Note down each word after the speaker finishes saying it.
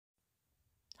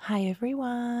Hi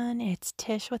everyone, it's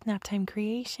Tish with Naptime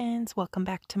Creations. Welcome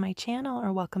back to my channel,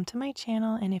 or welcome to my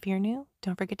channel. And if you're new,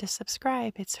 don't forget to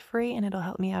subscribe. It's free and it'll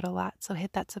help me out a lot, so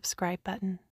hit that subscribe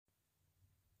button.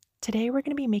 Today we're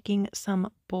going to be making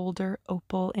some Boulder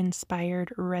Opal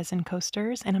inspired resin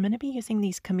coasters, and I'm going to be using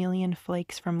these chameleon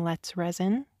flakes from Let's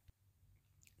Resin.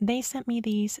 They sent me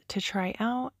these to try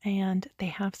out, and they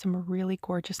have some really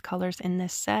gorgeous colors in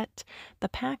this set. The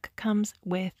pack comes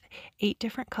with 8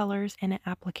 different colors and an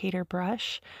applicator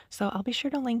brush, so I'll be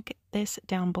sure to link this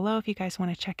down below if you guys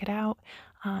want to check it out.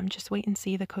 Just wait and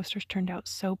see. The coasters turned out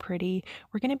so pretty.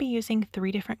 We're going to be using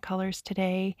 3 different colors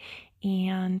today,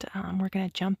 and we're going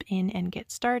to jump in and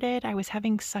get started. I was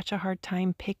having such a hard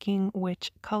time picking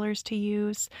which colors to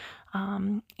use,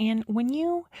 and when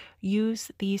you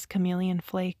use these chameleon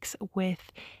flakes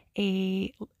with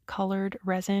a colored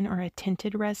resin or a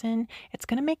tinted resin, it's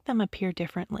going to make them appear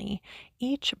differently.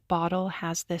 Each bottle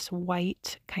has this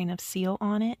white kind of seal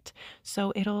on it,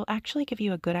 so it'll actually give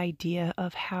you a good idea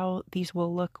of how these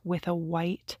will look with a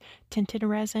white tinted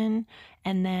resin.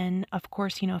 And then, of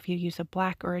course, if you use a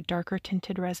black or a darker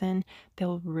tinted resin,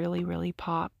 they'll really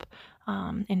pop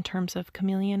in terms of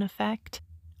chameleon effect.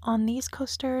 On these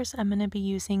coasters, I'm going to be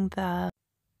using the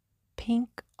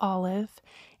pink olive,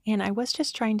 and I was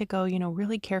just trying to go,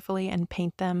 really carefully and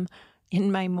paint them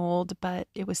in my mold, but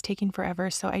it was taking forever,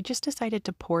 so I just decided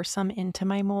to pour some into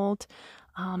my mold.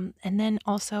 And then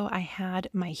also I had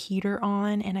my heater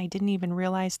on and I didn't even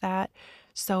realize that.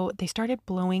 So they started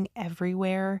blowing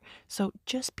everywhere. So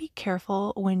just be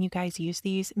careful when you guys use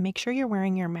these. Make sure you're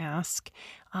wearing your mask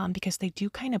because they do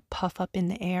kind of puff up in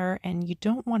the air and you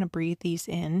don't want to breathe these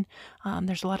in.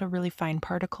 There's a lot of really fine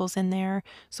particles in there.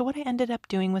 So what I ended up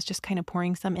doing was just kind of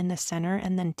pouring some in the center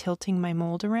and then tilting my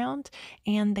mold around,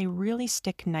 and they really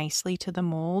stick nicely to the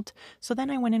mold. So then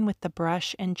I went in with the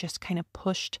brush and just kind of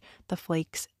pushed the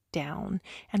flakes down,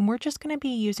 and we're just going to be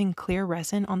using clear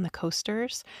resin on the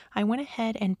coasters. I went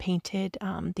ahead and painted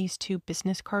these 2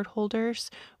 business card holders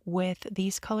with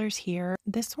these colors here.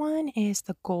 This one is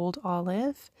the gold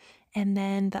olive, and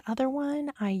then the other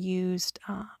one I used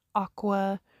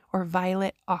aqua or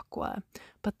violet aqua,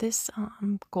 but this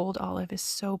gold olive is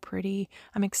so pretty.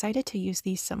 I'm excited to use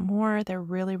these some more. They're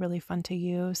really fun to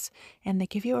use, and they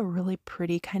give you a really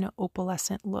pretty kind of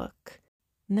opalescent look.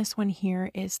 And this one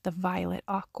here is the violet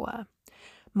aqua.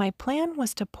 My plan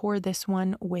was to pour this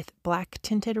one with black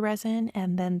tinted resin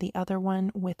and then the other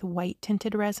one with white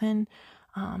tinted resin,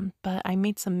 but I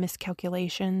made some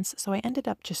miscalculations, so I ended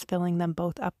up just filling them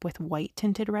both up with white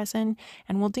tinted resin,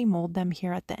 and we'll demold them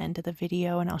here at the end of the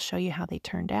video and I'll show you how they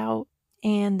turned out.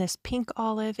 And this pink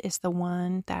olive is the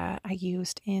one that I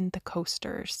used in the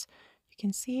coasters. You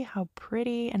can see how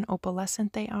pretty and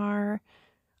opalescent they are.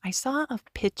 I saw a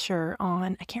picture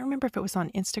on, I can't remember if it was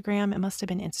on Instagram, it must have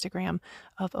been Instagram,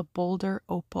 of a Boulder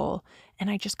opal,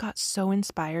 and I just got so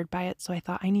inspired by it, so I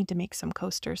thought I need to make some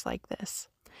coasters like this.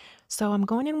 So I'm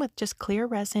going in with just clear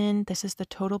resin. This is the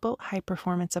Total Boat High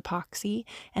Performance Epoxy,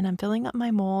 and I'm filling up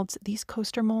my molds. These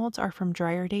coaster molds are from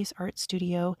Dryer Days Art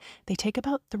Studio. They take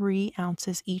about 3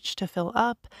 ounces each to fill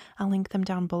up. I'll link them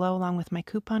down below along with my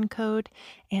coupon code,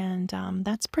 and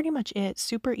that's pretty much it.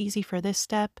 Super easy for this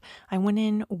step. I went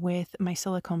in with my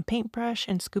silicone paintbrush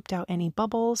and scooped out any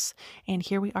bubbles, and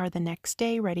here we are the next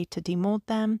day ready to demold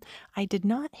them. I did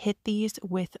not hit these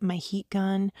with my heat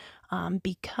gun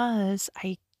because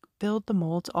I filled the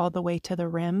molds all the way to the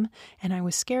rim, and I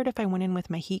was scared if I went in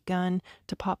with my heat gun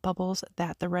to pop bubbles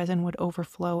that the resin would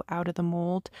overflow out of the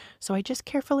mold. So I just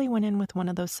carefully went in with one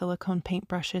of those silicone paint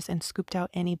brushes and scooped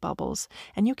out any bubbles.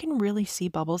 And you can really see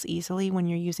bubbles easily when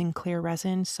you're using clear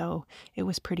resin, so it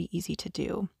was pretty easy to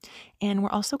do. And we're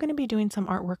also going to be doing some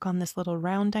artwork on this little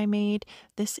round I made.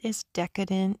 This is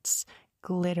Decadence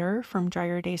glitter from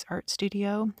Dryer Days Art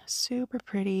Studio. Super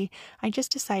pretty. I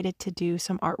just decided to do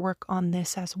some artwork on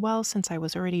this as well since I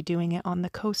was already doing it on the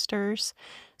coasters.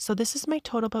 So this is my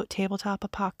Total Boat tabletop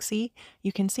epoxy.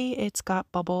 You can see it's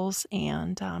got bubbles,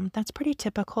 and that's pretty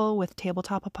typical with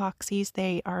tabletop epoxies.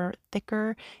 They are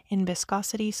thicker in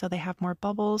viscosity, so they have more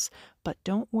bubbles, but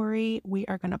don't worry, we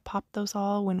are going to pop those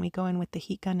all when we go in with the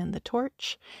heat gun and the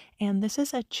torch. And this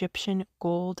is Egyptian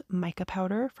gold mica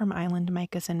powder from Island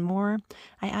Micas and More.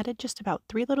 I added just about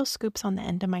 3 little scoops on the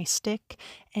end of my stick,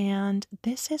 and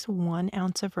this is 1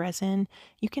 ounce of resin.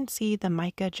 You can see the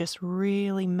mica just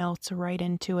really melts right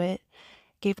into it.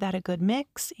 Gave that a good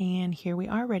mix, and here we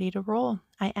are ready to roll.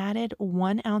 I added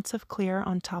 1 ounce of clear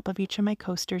on top of each of my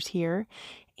coasters here,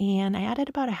 and I added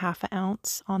about a half an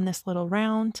ounce on this little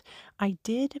round. I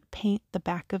did paint the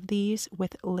back of these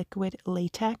with liquid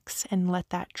latex and let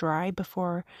that dry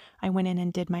before I went in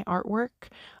and did my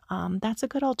artwork. That's a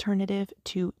good alternative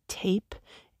to tape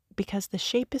because the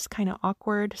shape is kind of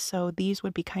awkward, so these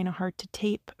would be kind of hard to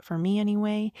tape for me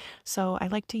anyway. So I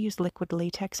like to use liquid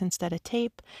latex instead of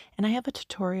tape, and I have a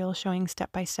tutorial showing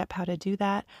step by step how to do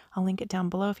that. I'll link it down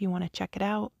below if you want to check it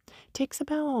out. It takes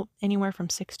about anywhere from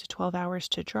 6 to 12 hours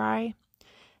to dry,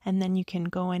 and then you can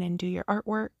go in and do your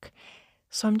artwork.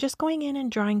 So I'm just going in and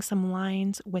drawing some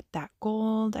lines with that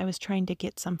gold. I was trying to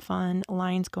get some fun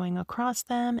lines going across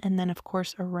them, and then of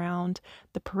course around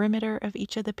the perimeter of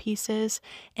each of the pieces.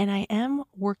 And I am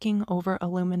working over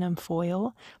aluminum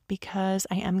foil because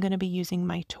I am going to be using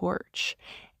my torch.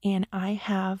 And I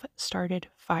have started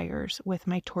fires with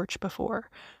my torch before.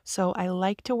 So I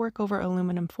like to work over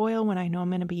aluminum foil when I know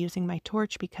I'm going to be using my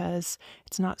torch because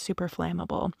it's not super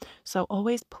flammable. So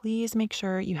always please make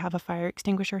sure you have a fire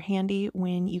extinguisher handy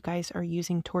when you guys are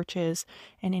using torches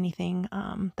and anything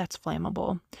that's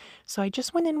flammable. So I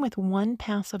just went in with one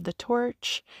pass of the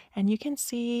torch, and you can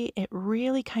see it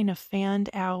really kind of fanned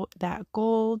out that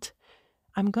gold.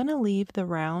 I'm going to leave the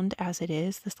round as it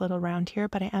is, this little round here,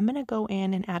 but I am going to go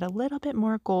in and add a little bit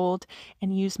more gold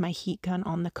and use my heat gun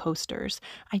on the coasters.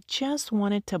 I just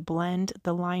wanted to blend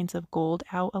the lines of gold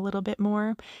out a little bit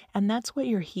more, and that's what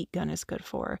your heat gun is good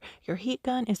for. Your heat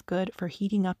gun is good for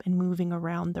heating up and moving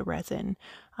around the resin.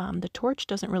 The torch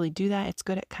doesn't really do that. It's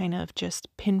good at kind of just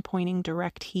pinpointing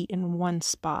direct heat in one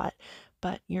spot,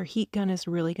 but your heat gun is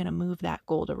really going to move that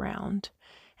gold around.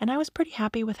 And I was pretty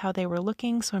happy with how they were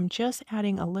looking, so I'm just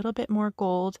adding a little bit more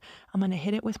gold. I'm going to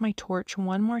hit it with my torch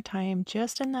one more time,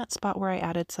 just in that spot where I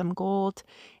added some gold.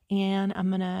 And I'm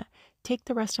going to take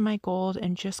the rest of my gold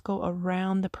and just go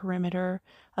around the perimeter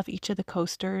of each of the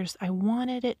coasters. I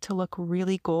wanted it to look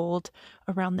really gold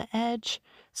around the edge,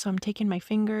 so I'm taking my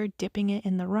finger, dipping it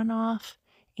in the runoff,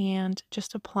 and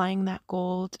just applying that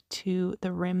gold to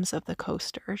the rims of the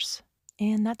coasters.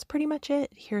 And that's pretty much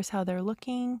it. Here's how they're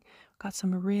looking. Got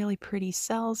some really pretty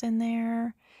cells in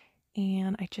there,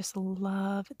 and I just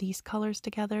love these colors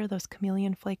together. Those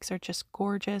chameleon flakes are just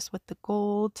gorgeous with the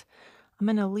gold. I'm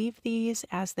going to leave these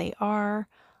as they are.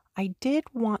 I did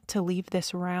want to leave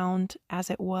this round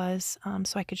as it was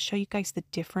so I could show you guys the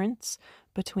difference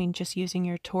between just using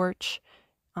your torch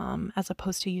as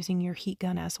opposed to using your heat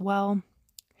gun as well.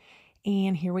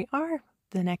 And here we are.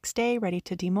 The next day, ready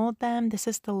to demold them. This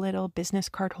is the little business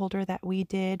card holder that we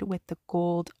did with the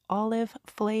gold olive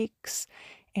flakes.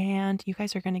 And you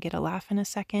guys are going to get a laugh in a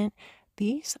second.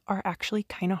 These are actually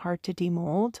kind of hard to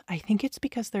demold. I think it's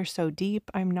because they're so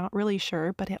deep. I'm not really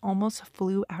sure, but it almost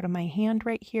flew out of my hand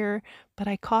right here. But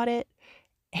I caught it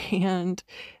and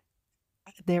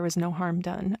there was no harm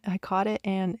done. I caught it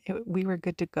and we were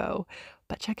good to go.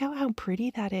 But check out how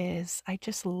pretty that is. I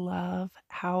just love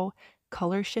how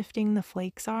color shifting the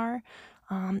flakes are.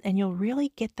 And you'll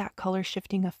really get that color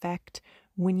shifting effect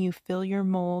when you fill your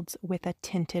molds with a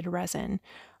tinted resin.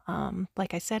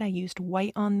 Like I said, I used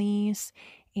white on these,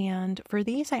 and for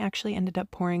these I actually ended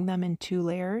up pouring them in 2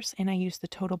 layers, and I used the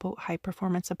Total Boat High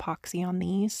Performance Epoxy on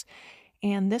these.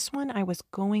 And this one I was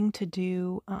going to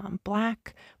do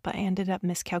black, but I ended up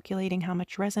miscalculating how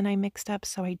much resin I mixed up,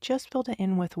 so I just filled it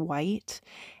in with white.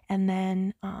 And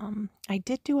then I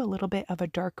did do a little bit of a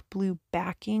dark blue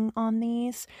backing on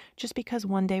these, just because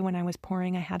one day when I was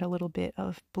pouring I had a little bit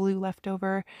of blue left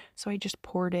over, so I just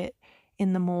poured it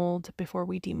in the mold before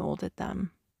we demolded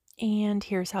them. And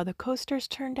here's how the coasters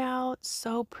turned out.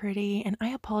 So pretty. And I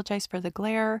apologize for the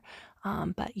glare,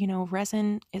 but you know,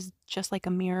 resin is just like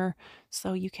a mirror,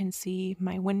 so you can see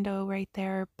my window right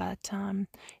there. But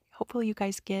hopefully you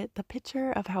guys get the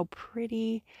picture of how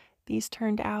pretty these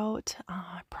turned out.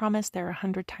 I promise they're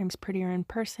 100 times prettier in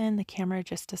person. The camera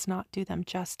just does not do them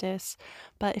justice.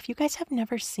 But if you guys have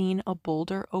never seen a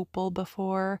boulder opal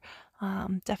before,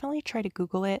 definitely try to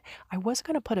Google it. I was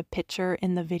going to put a picture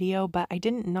in the video, but I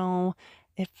didn't know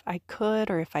if I could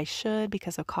or if I should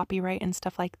because of copyright and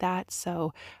stuff like that.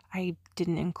 So I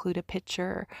didn't include a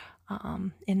picture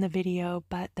in the video,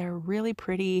 but they're really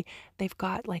pretty. They've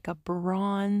got like a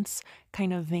bronze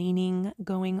kind of veining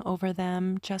going over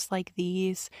them, just like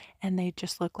these, and they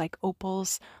just look like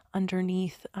opals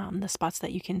underneath the spots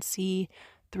that you can see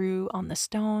through on the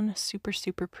stone. Super,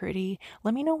 super pretty.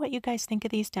 Let me know what you guys think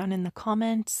of these down in the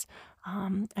comments.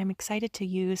 I'm excited to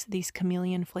use these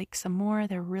chameleon flakes some more.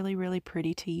 They're really, really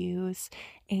pretty to use.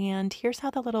 And here's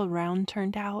how the little round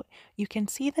turned out. You can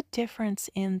see the difference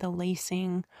in the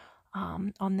lacing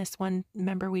On this one,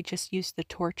 remember we just used the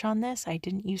torch on this. I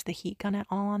didn't use the heat gun at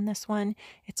all on this one.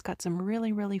 It's got some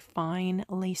really, really fine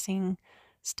lacing,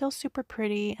 still super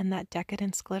pretty, and that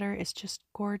decadence glitter is just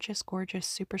gorgeous, gorgeous,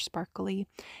 super sparkly.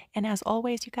 And as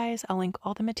always, you guys, I'll link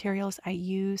all the materials I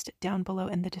used down below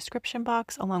in the description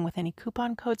box, along with any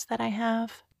coupon codes that I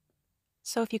have.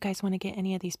 So if you guys want to get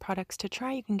any of these products to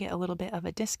try, you can get a little bit of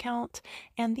a discount.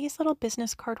 And these little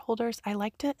business card holders, I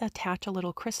like to attach a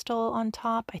little crystal on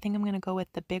top. I think I'm going to go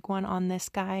with the big one on this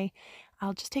guy.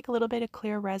 I'll just take a little bit of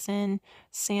clear resin,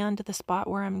 sand the spot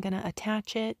where I'm going to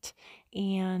attach it,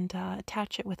 and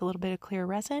attach it with a little bit of clear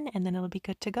resin, and then it'll be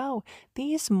good to go.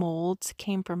 These molds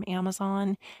came from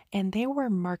Amazon, and they were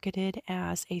marketed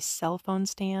as a cell phone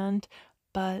stand,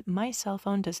 but my cell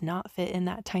phone does not fit in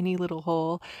that tiny little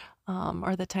hole,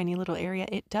 or the tiny little area.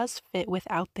 It does fit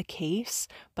without the case,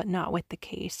 but not with the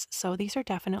case. So these are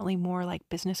definitely more like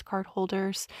business card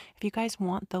holders. If you guys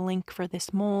want the link for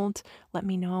this mold, let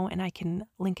me know and I can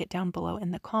link it down below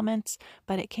in the comments.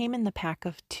 But it came in the pack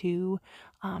of 2.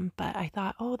 But I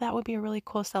thought, oh, that would be a really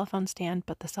cool cell phone stand,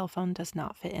 but the cell phone does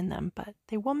not fit in them. But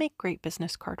they will make great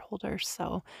business card holders,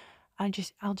 so I'll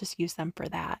just use them for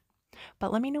that.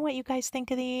 But let me know what you guys think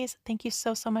of these. Thank you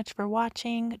so much for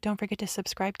watching. Don't forget to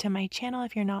subscribe to my channel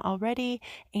if you're not already,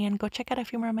 and go check out a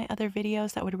few more of my other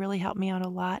videos. That would really help me out a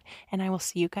lot. And I will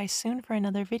see you guys soon for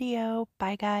another video.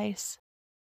 Bye, guys.